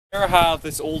Here I have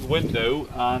this old window,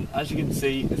 and as you can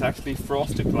see it's actually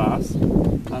frosted glass,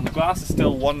 and the glass is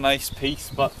still one nice piece,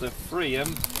 but the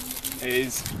frame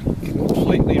is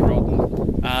completely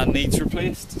rotten and needs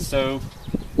replaced, so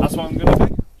that's what I'm going to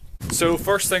do. So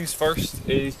first things first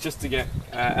is just to get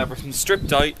everything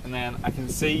stripped out, and then I can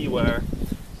see where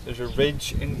there's a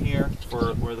ridge in here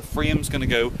for where the frame's going to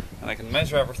go, and I can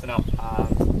measure everything up,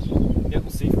 and yeah, we'll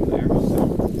see from there.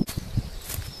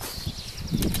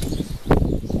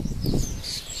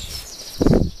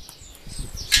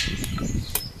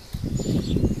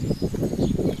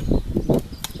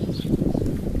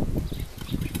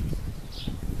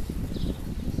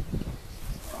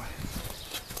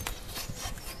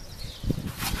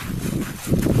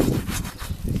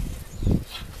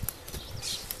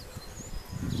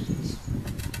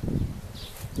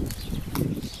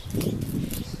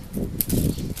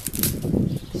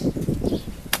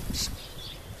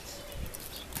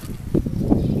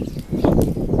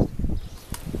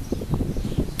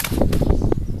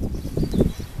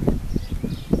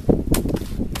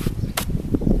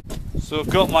 So I've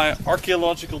got my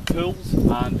archaeological tools,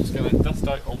 and I'm just going to dust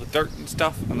out all the dirt and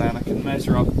stuff, and then I can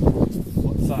measure up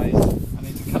what size I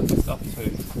need to cut the stuff to.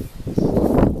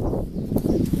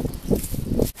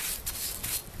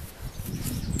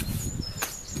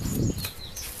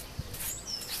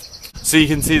 So you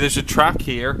can see there's a track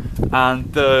here,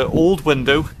 and the old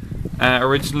window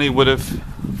originally would have,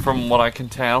 from what I can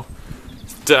tell,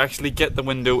 to actually get the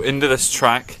window into this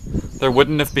track, there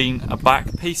wouldn't have been a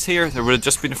back piece here, there would have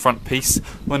just been a front piece.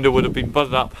 Window would have been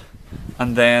butted up,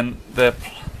 and then the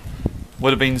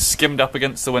would have been skimmed up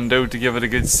against the window to give it a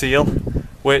good seal,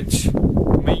 which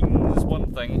means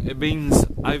one thing. It means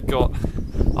I've got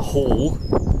a hole,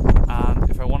 and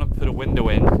if I want to put a window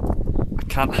in, I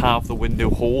can't have the window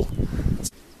hole.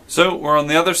 So we're on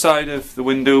the other side of the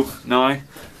window now,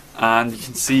 and you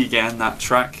can see again that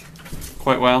track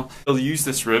quite well. We'll use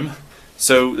this room.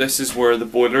 So this is where the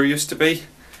boiler used to be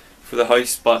for the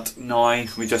house, but now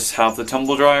we just have the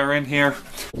tumble dryer in here.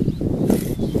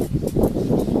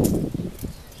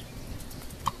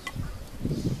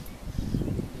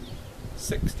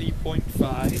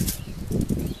 .5.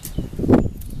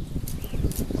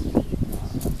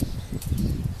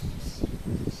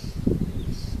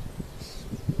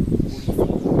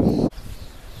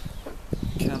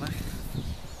 Can I?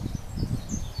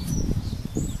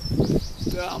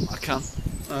 Damn, I can't.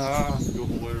 I have to go all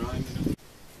the way around.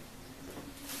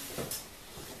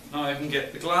 Now I can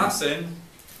get the glass in,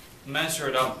 measure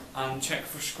it up, and check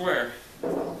for square.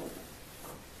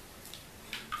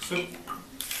 So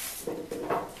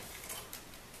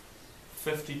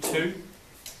 52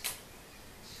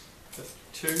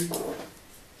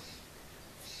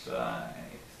 by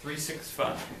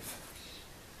 365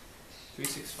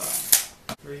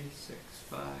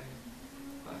 by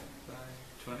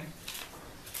 20,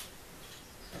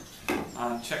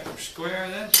 and check for square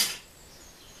then,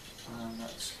 and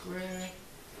that's square.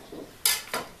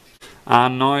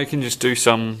 And now I can just do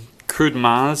some crude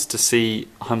maths to see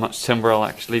how much timber I'll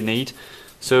actually need.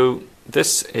 So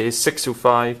this is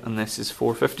 605 and this is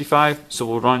 455, so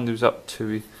we'll round those up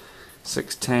to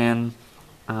 610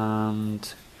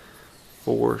 and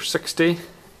 460,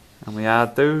 and we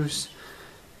add those,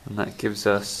 and that gives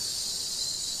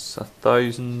us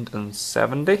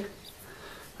 1070,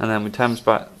 and then we times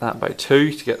that by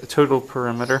 2 to get the total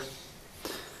perimeter,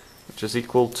 which is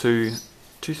equal to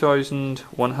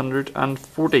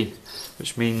 2140,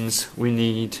 which means we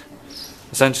need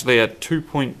essentially a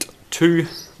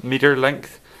 2.2 meter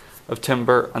length of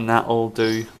timber, and that'll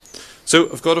do. So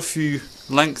I've got a few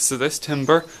lengths of this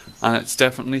timber, and it's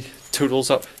definitely totals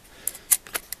up,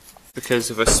 because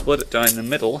if I split it down the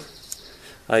middle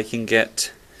I can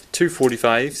get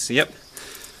 245s, yep,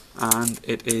 and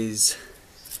it is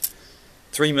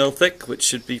 3 mil thick, which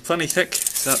should be plenty thick,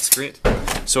 so that's great.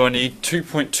 So I need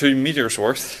 2.2 meters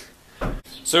worth.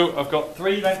 So I've got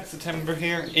 3 lengths of timber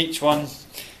here, each one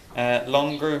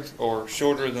longer or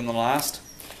shorter than the last.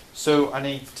 So I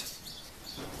need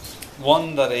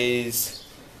one that is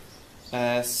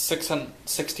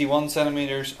 661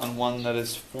 centimeters and one that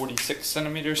is 46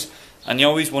 centimeters. And you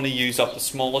always want to use up the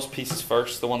smallest pieces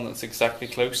first, the one that's exactly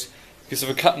close. Because if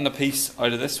I'm cutting a piece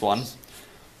out of this one,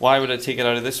 why would I take it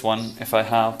out of this one if I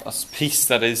have a piece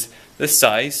that is this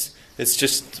size? It's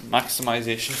just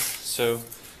maximization. So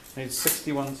I need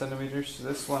 61 centimeters. So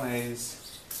this one is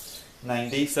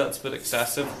 90, so that's a bit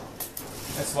excessive.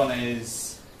 This one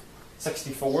is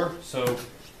 64, so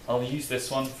I'll use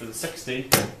this one for the 60,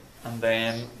 and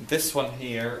then this one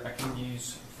here I can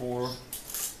use for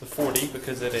the 40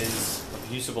 because it is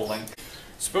of usable length.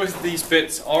 So both of these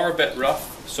bits are a bit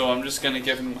rough, so I'm just going to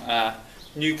give them a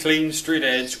new clean straight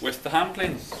edge with the hand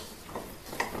plane.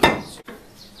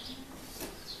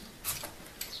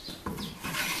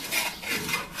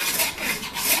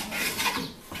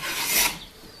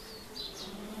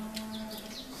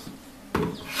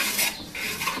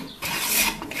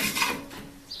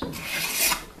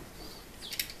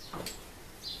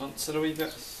 Once it a wee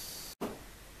bit.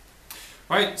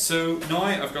 Right, so now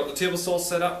I've got the table saw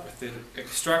set up with the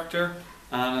extractor,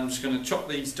 and I'm just going to chop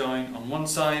these down on one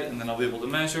side, and then I'll be able to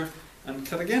measure and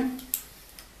cut again.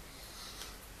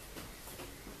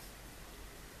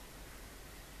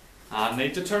 I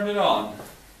need to turn it on.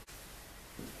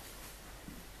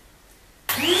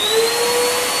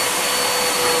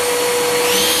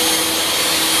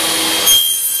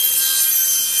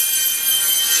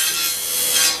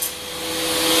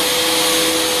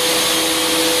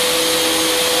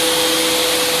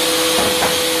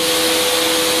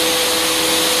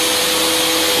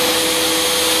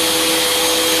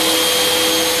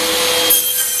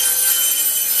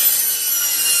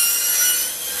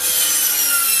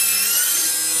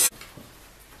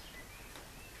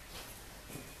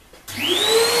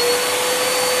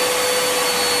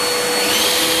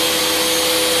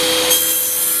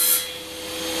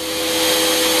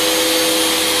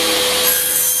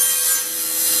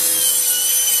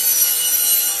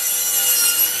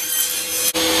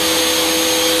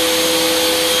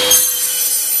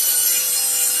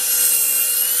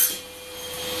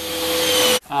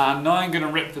 And now I'm going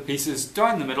to rip the pieces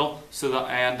down the middle so that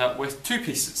I end up with two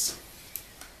pieces.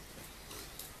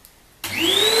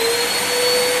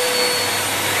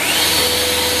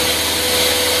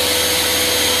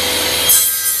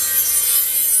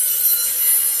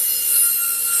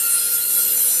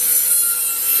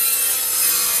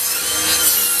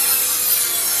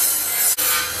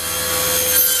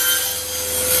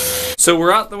 So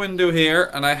we're at the window here,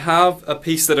 and I have a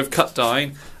piece that I've cut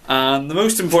down, and the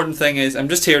most important thing is I'm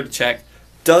just here to check,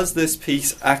 does this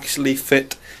piece actually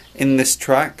fit in this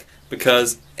track?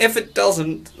 Because if it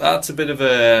doesn't, that's a bit of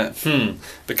a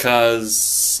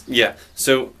because yeah,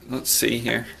 so let's see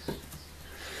here,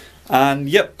 and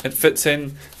yep, it fits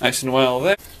in nice and well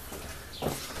there,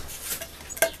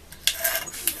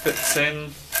 fits in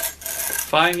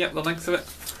fine, yep, the length of it,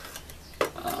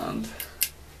 and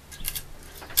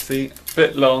see, a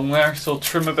bit long there, so I'll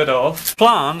trim a bit off.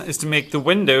 Plan is to make the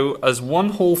window as one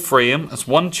whole frame, as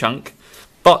one chunk,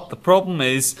 but the problem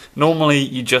is normally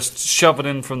you just shove it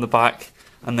in from the back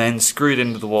and then screw it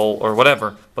into the wall or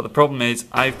whatever, but the problem is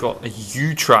I've got a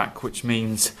U-track, which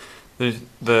means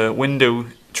the window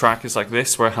track is like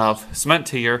this, where I have cement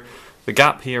here, the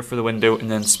gap here for the window,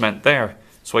 and then cement there,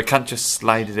 so I can't just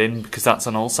slide it in because that's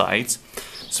on all sides.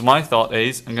 So my thought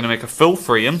is I'm going to make a full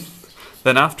frame.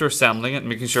 Then after assembling it,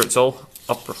 making sure it's all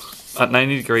up at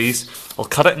 90 degrees, I'll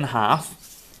cut it in half,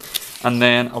 and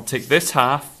then I'll take this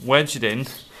half, wedge it in,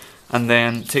 and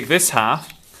then take this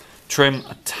half, trim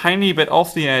a tiny bit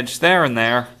off the edge there and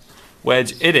there,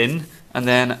 wedge it in, and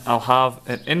then I'll have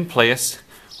it in place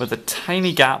with a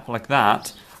tiny gap like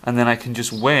that, and then I can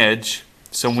just wedge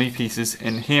some wee pieces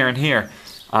in here and here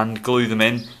and glue them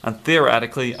in, and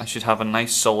theoretically I should have a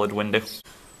nice solid window.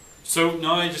 So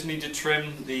now I just need to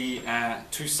trim the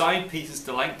two side pieces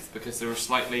to length because they were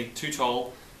slightly too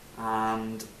tall,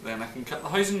 and then I can cut the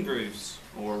housing grooves,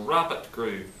 or rabbit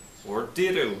groove, or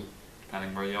dado,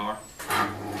 depending where you are.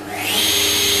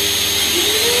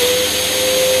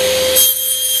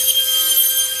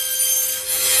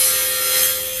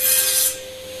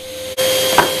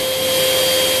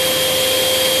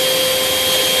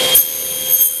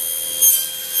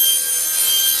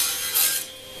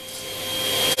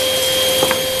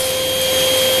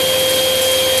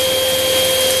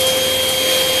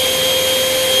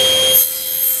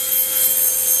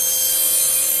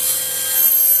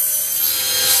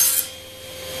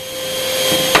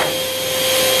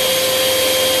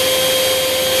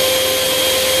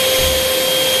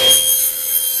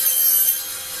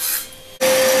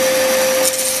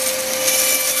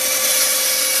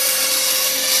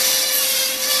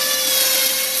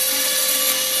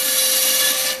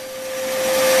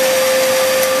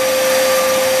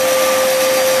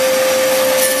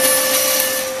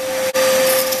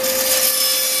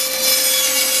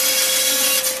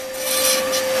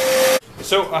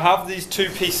 So I have these two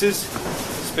pieces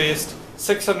spaced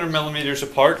 600mm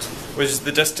apart, which is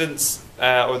the distance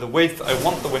or the width I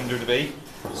want the window to be.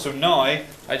 So now I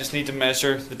just need to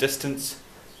measure the distance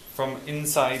from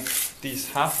inside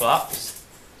these half flaps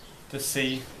to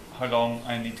see how long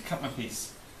I need to cut my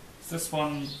piece. Is this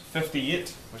one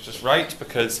 58, which is right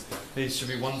because these should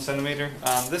be 1 centimetre,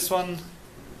 and this one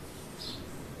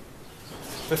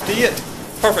 58.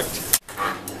 Perfect.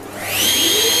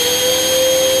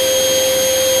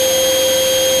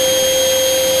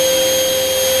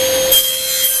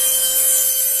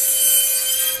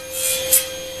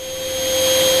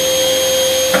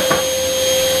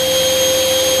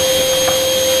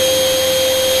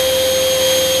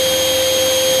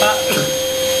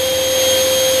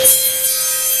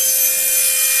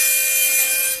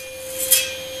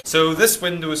 So this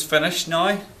window is finished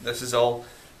now. This is all.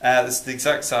 This is the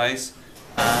exact size,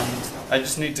 and I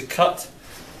just need to cut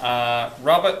a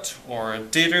rabbet or a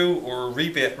dado or a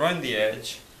rebate round the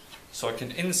edge, so I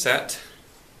can inset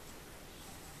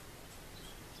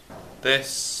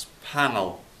this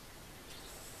panel.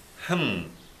 I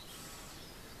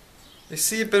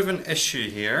see a bit of an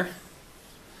issue here.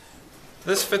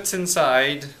 This fits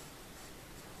inside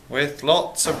with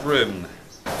lots of room.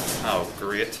 Oh,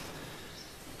 great.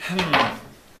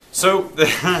 So,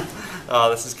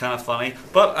 this is kind of funny,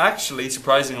 but actually,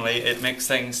 surprisingly, it makes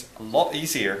things a lot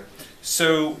easier.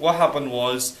 So, what happened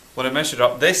was, when I measured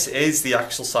up, this is the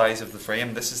actual size of the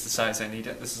frame. This is the size I need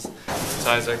it. This is the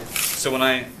size so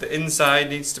the inside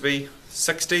needs to be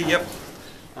 60, yep.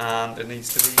 And it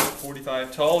needs to be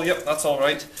 45 tall, yep, that's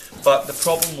alright. But the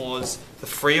problem was, the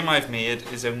frame I've made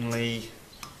is only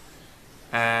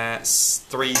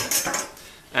 3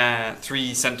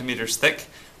 centimeters thick.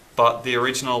 But the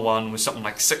original one was something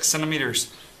like 6 centimeters.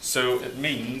 So it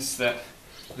means that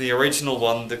the original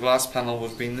one, the glass panel,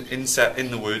 would have been inset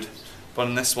in the wood, but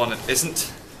in this one it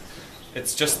isn't.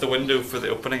 It's just the window for the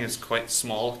opening is quite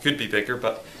small. It could be bigger,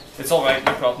 but it's alright,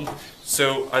 no problem.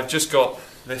 So I've just got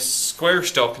this square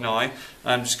stock now.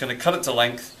 I'm just going to cut it to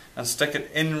length and stick it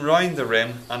in round the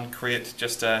rim and create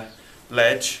just a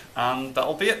ledge, and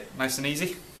that'll be it. Nice and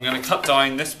easy. I'm going to cut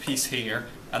down this piece here,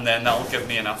 and then that'll give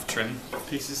me enough trim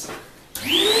pieces.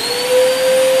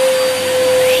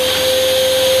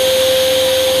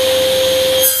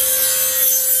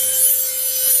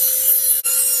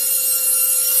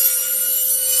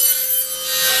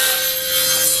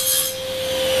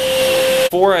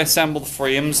 Before I assemble the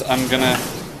frames, I'm going to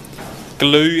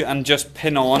glue and just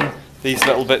pin on these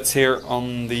little bits here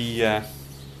on the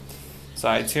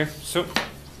sides here. So,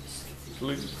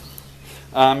 glue.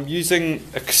 I'm using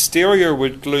exterior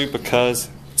wood glue because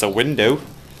it's a window,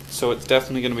 so it's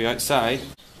definitely going to be outside.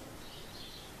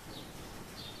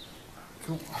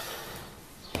 Cool.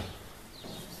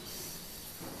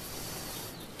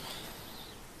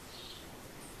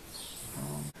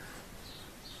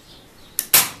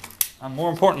 And more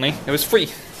importantly, it was free.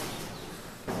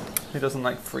 Who doesn't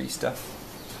like free stuff?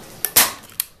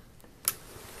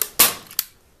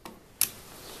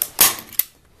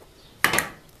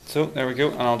 So there we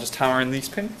go, and I'll just hammer in these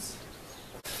pins.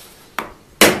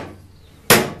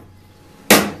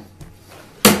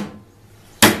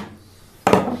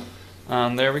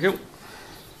 And there we go.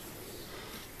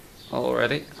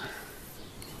 Already.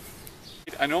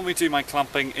 I normally do my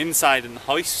clamping inside in the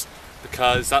house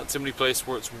because that's the only place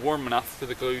where it's warm enough for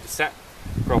the glue to set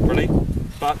properly.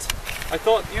 But I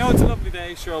thought, you know, it's a lovely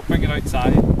day, sure I'll bring it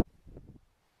outside.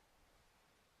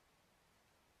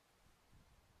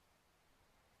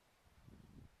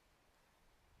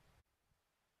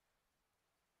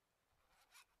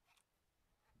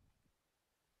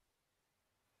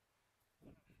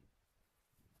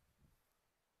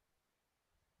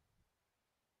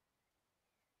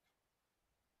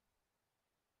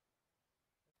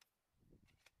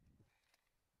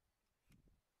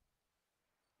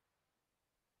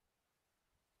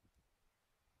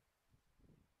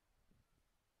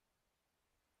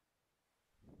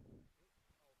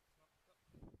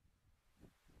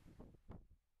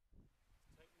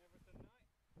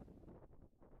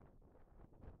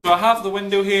 So I have the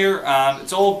window here and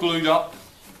it's all glued up,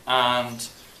 and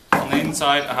on the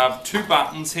inside I have 2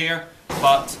 battens here,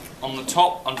 but on the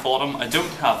top and bottom I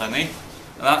don't have any,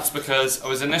 and that's because I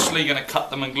was initially going to cut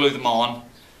them and glue them on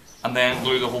and then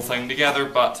glue the whole thing together,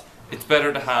 but it's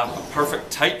better to have a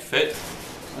perfect tight fit,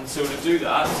 and so to do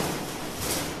that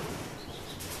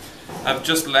I've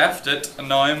just left it and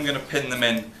now I'm going to pin them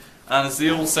in. And as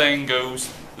the old saying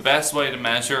goes, the best way to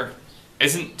measure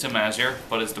isn't to measure,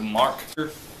 but is to mark.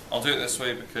 I'll do it this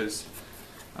way because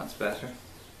that's better,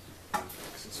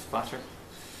 because it's fatter.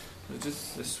 So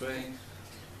just this way,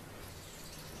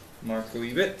 mark a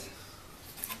wee bit,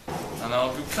 and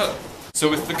I'll go cut it. So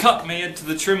with the cut made to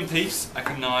the trim piece, I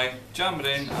can now jam it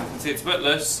in. I can see it's a bit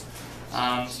loose,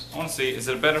 and I want to see, is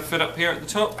it a better fit up here at the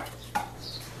top?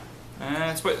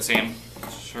 It's about the same.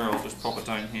 Sure, I'll just pop it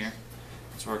down here.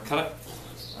 That's where I cut it,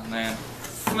 and then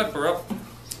flip her up.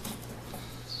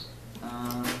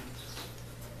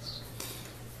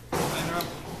 Line her up.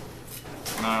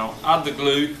 Now add the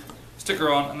glue, stick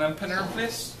her on, and then pin her in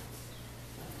place.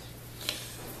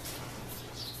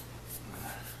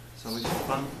 It's always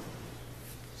fun.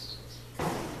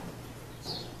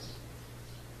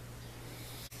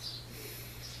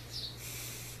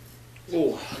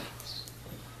 Oh,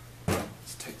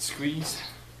 it's a tight squeeze.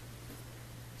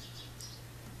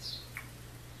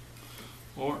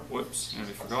 Or, whoops,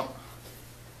 nearly forgot.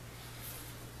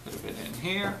 Put a bit in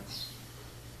here.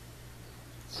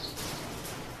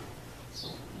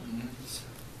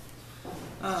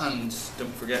 And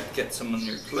don't forget to get some on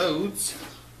your clothes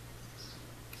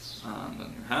and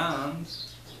on your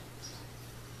hands.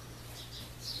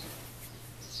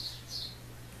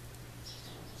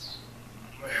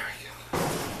 There we go.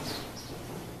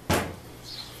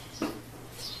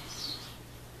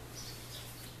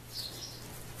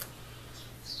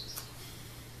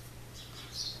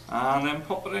 And then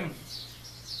pop it in. And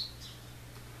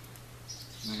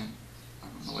then on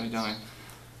the way down.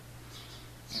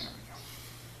 There we go.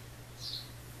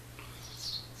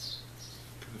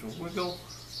 Give it a wiggle.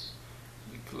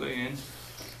 The glue in.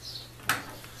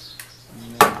 And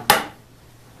then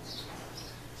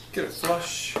get it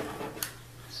flush.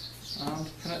 And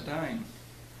pin it down.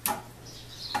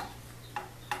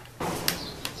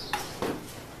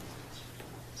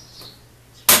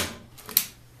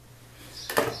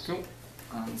 Cool.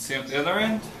 And same at the other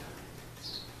end.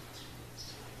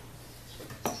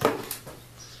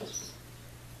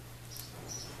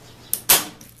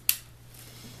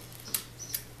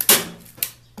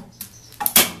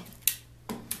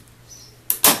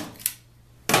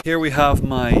 Here we have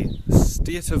my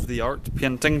state-of-the-art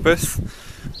painting booth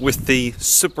with the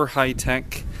super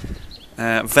high-tech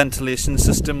ventilation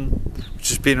system which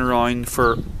has been around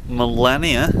for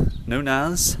millennia, known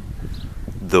as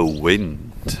the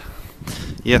wind.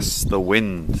 Yes, the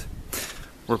wind.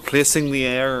 We're placing the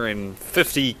air in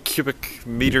 50 cubic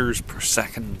meters per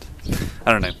second.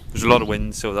 I don't know, there's a lot of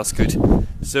wind, so that's good.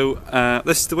 So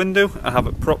this is the window. I have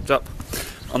it propped up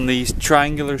on these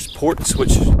triangular supports,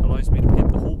 which allows me to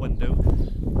paint the whole window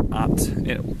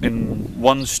in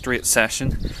one straight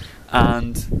session,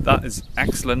 and that is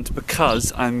excellent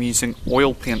because I'm using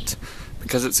oil paint.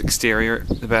 Because it's exterior,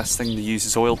 the best thing to use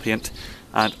is oil paint,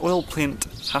 and oil paint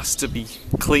has to be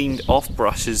cleaned off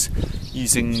brushes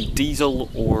using diesel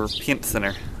or paint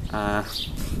thinner.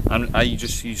 And I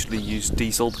just usually use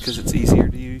diesel because it's easier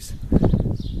to use,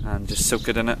 and just soak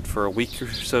it in it for a week or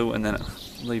so and then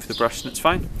leave the brush and it's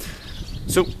fine.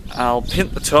 So I'll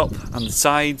paint the top and the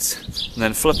sides and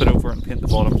then flip it over and paint the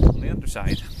bottom on the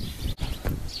underside.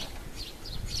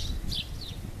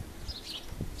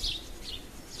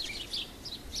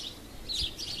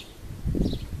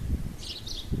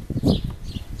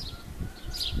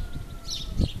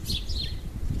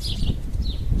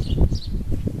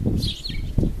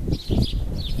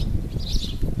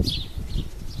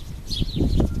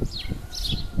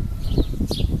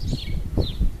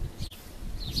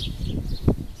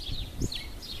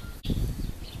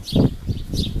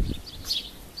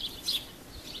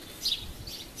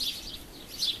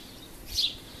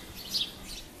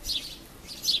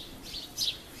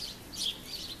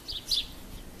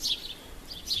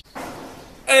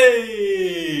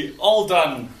 Hey! All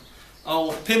done!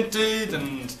 All painted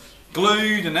and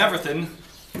glued and everything.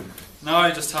 Now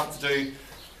I just have to do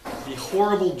the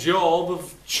horrible job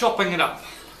of chopping it up.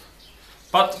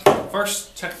 But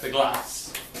first, check the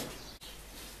glass.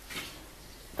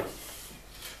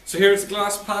 So here's the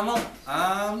glass panel,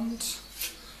 and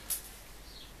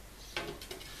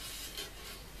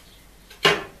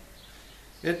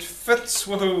it fits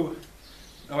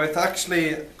with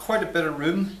actually quite a bit of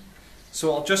room.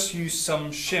 So I'll just use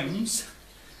some shims,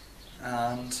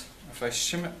 and if I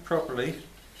shim it properly,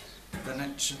 then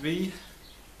it should be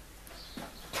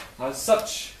as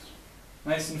such.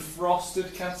 Nice and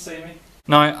frosted, can't see me.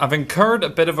 Now, I've incurred a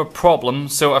bit of a problem,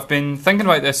 so I've been thinking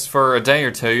about this for a day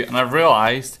or two, and I've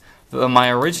realised that my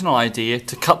original idea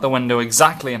to cut the window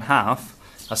exactly in half,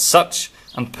 as such,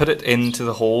 and put it into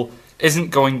the hole isn't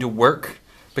going to work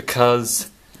because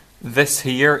this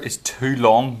here is too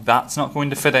long. That's not going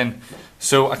to fit in.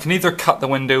 So I can either cut the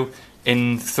window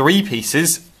in 3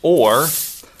 pieces, or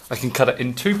I can cut it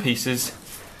in 2 pieces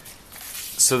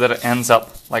so that it ends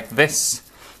up like this.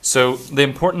 So the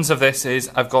importance of this is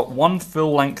I've got one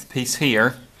full length piece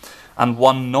here and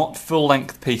one not full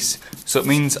length piece. So it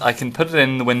means I can put it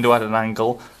in the window at an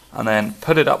angle and then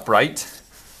put it upright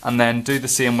and then do the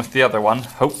same with the other one,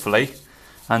 hopefully,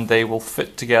 and they will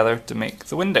fit together to make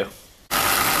the window.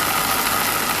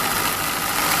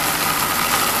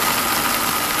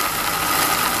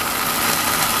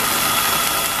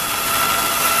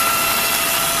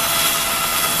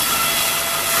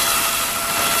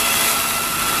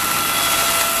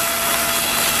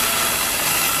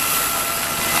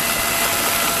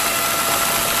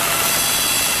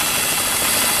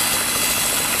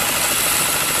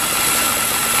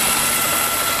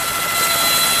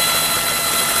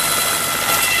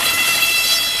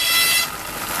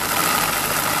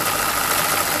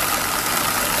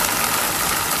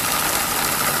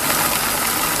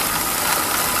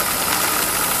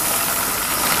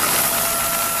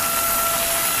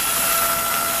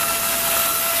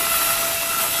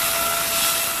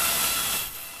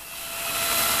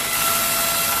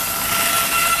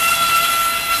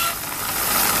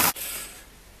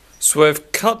 So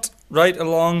I've cut right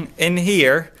along in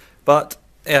here, but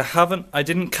I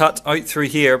didn't cut out through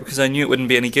here because I knew it wouldn't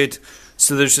be any good.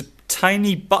 So there's a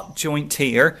tiny butt joint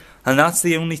here, and that's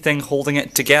the only thing holding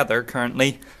it together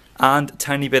currently, and a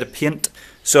tiny bit of paint.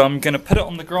 So I'm going to put it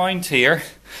on the ground here,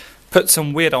 put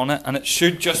some weight on it, and it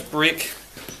should just break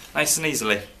nice and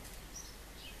easily.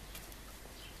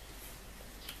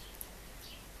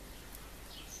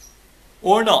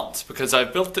 Or not, because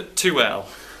I've built it too well.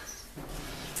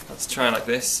 Let's try like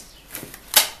this.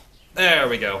 There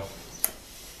we go.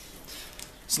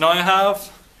 So now I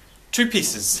have two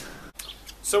pieces.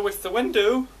 So with the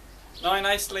window now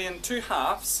nicely in two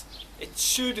halves, it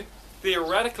should,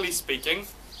 theoretically speaking,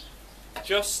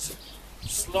 just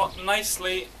slot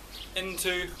nicely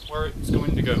into where it's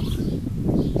going to go.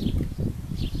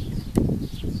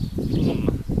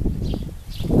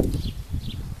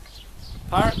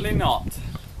 Apparently not.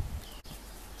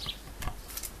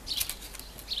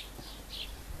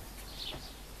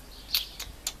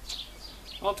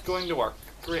 Not going to work.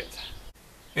 Great.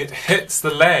 It hits the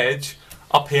ledge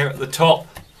up here at the top,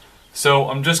 so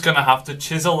I'm just going to have to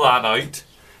chisel that out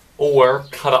or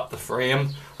cut up the frame,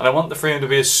 and I want the frame to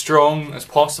be as strong as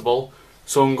possible,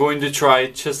 so I'm going to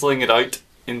try chiseling it out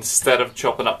instead of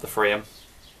chopping up the frame.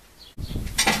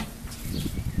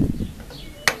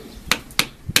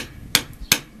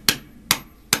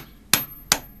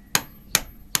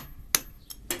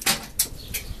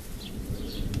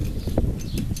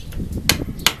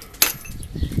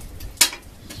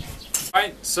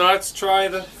 Right, so let's try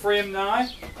the frame now.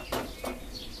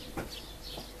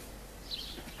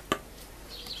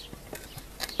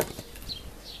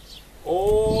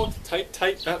 Oh, tight,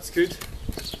 tight, that's good.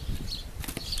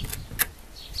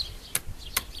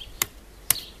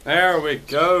 There we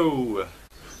go.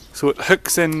 So it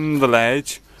hooks in the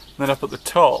ledge, and then up at the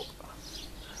top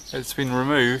it's been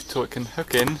removed so it can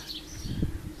hook in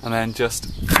and then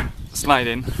just slide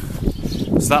in.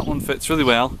 So that one fits really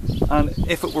well, and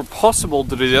if it were possible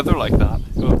to do the other like that,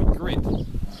 it would be great.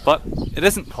 But it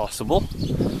isn't possible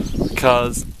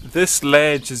because this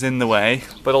ledge is in the way,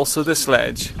 but also this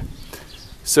ledge.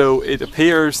 So it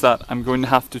appears that I'm going to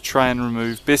have to try and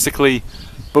remove basically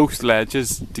both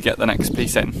ledges to get the next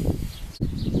piece in.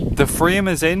 The frame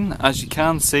is in, as you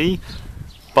can see,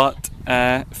 but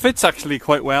fits actually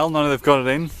quite well now that I've got it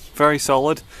in. Very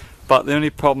solid, but the only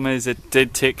problem is it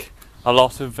did take a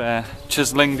lot of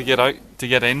chiseling to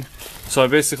get in. So I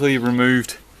basically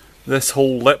removed this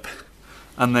whole lip,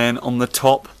 and then on the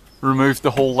top removed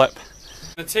the whole lip.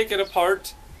 I'm going to take it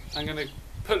apart, I'm going to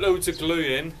put loads of glue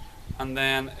in, and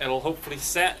then it'll hopefully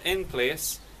set in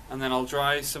place, and then I'll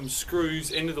drive some screws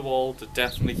into the wall to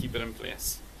definitely keep it in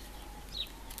place.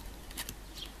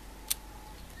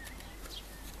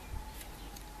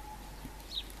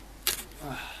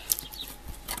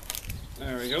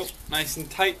 There we go, nice and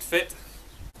tight fit.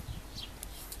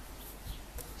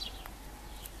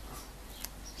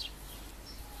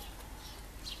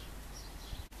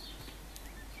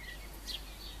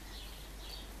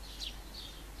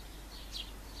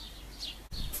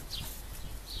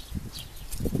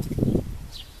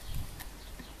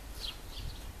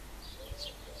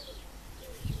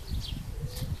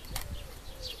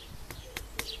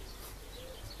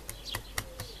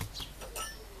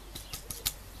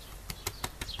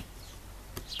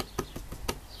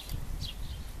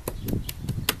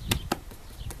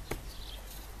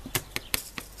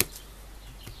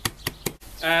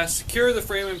 Secure the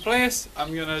frame in place.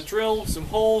 I'm going to drill some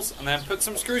holes and then put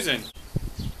some screws in.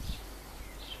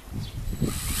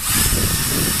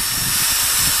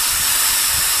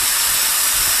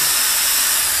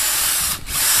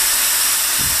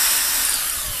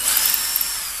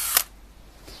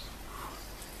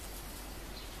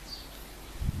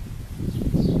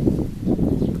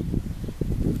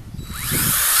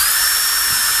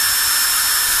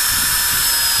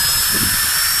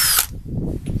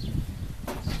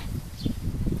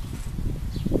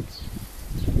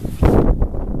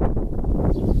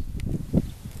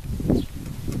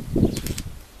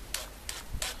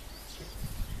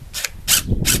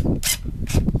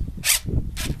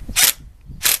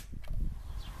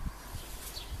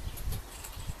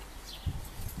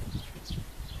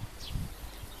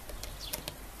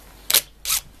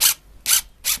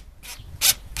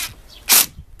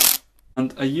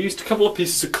 And I used a couple of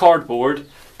pieces of cardboard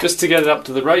just to get it up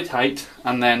to the right height,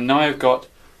 and then now I've got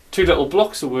two little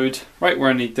blocks of wood right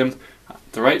where I need them,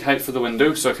 the right height for the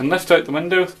window, so I can lift out the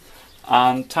window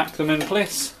and tack them in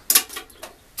place.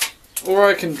 Or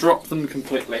I can drop them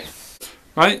completely.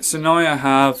 Right, so now I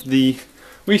have the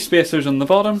wee spacers on the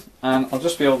bottom, and I'll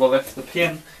just be able to lift the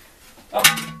pane up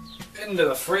into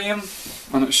the frame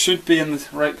And it should be in the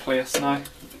right place now.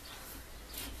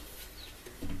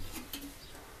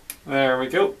 There we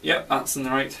go. Yep, that's in the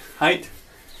right height.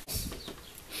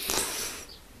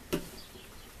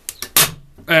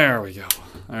 There we go.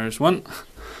 There's one.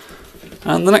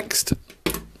 And the next.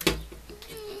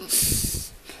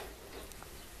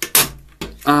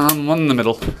 And one in the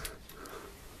middle.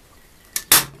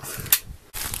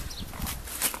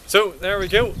 So there we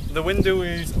go. The window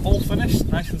is all finished,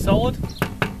 nice and solid.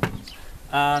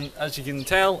 And as you can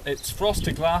tell, it's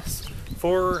frosted glass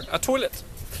for a toilet.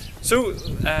 So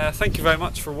thank you very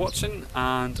much for watching,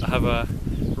 and I have a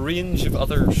range of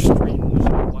other strange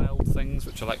and wild things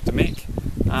which I like to make,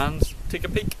 and take a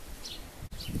peek.